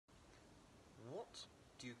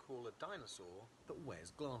do you call a dinosaur that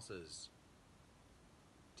wears glasses?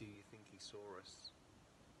 Do you think he saw us?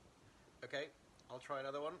 Okay, I'll try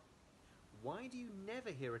another one. Why do you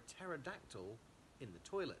never hear a pterodactyl in the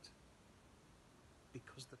toilet?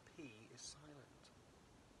 Because the P is silent.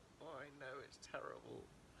 Oh, I know, it's terrible.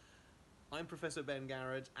 I'm Professor Ben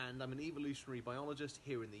Garrod, and I'm an evolutionary biologist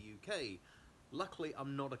here in the UK. Luckily,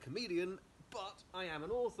 I'm not a comedian, but I am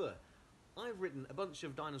an author. I've written a bunch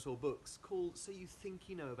of dinosaur books called So You Think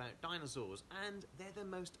You Know About Dinosaurs, and they're the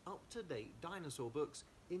most up-to-date dinosaur books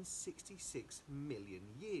in 66 million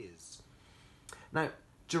years. Now,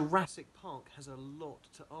 Jurassic Park has a lot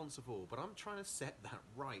to answer for, but I'm trying to set that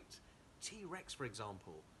right. T-Rex, for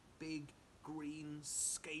example, big, green,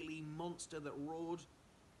 scaly monster that roared?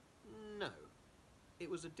 No. It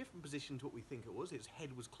was a different position to what we think it was. Its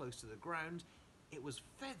head was close to the ground. It was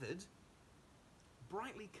feathered,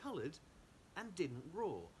 brightly coloured, and didn't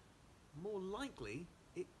roar. More likely,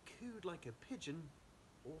 it cooed like a pigeon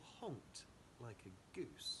or honked like a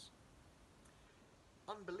goose.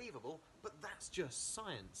 Unbelievable, but that's just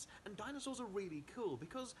science. And dinosaurs are really cool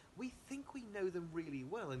because we think we know them really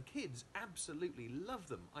well, and kids absolutely love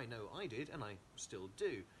them. I know I did, and I still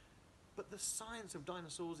do. But the science of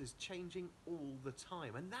dinosaurs is changing all the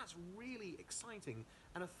time, and that's really exciting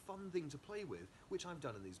and a fun thing to play with, which I've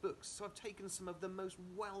done in these books. So I've taken some of the most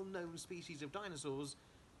well-known species of dinosaurs,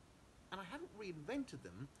 and I haven't reinvented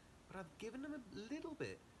them, but I've given them a little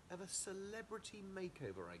bit of a celebrity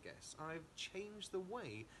makeover, I guess. I've changed the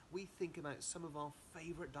way we think about some of our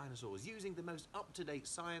favourite dinosaurs, using the most up-to-date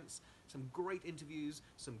science, some great interviews,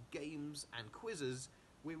 some games and quizzes.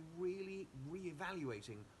 We're really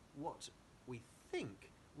re-evaluating what we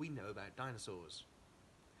think we know about dinosaurs.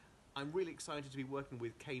 I'm really excited to be working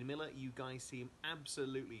with Kane. You guys seem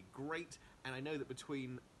absolutely great, and I know that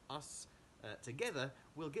between us together,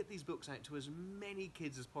 we'll get these books out to as many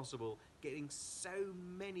kids as possible, getting so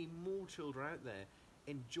many more children out there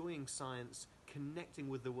enjoying science, connecting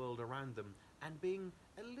with the world around them, and being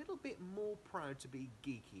a little bit more proud to be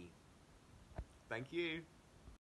geeky. Thank you.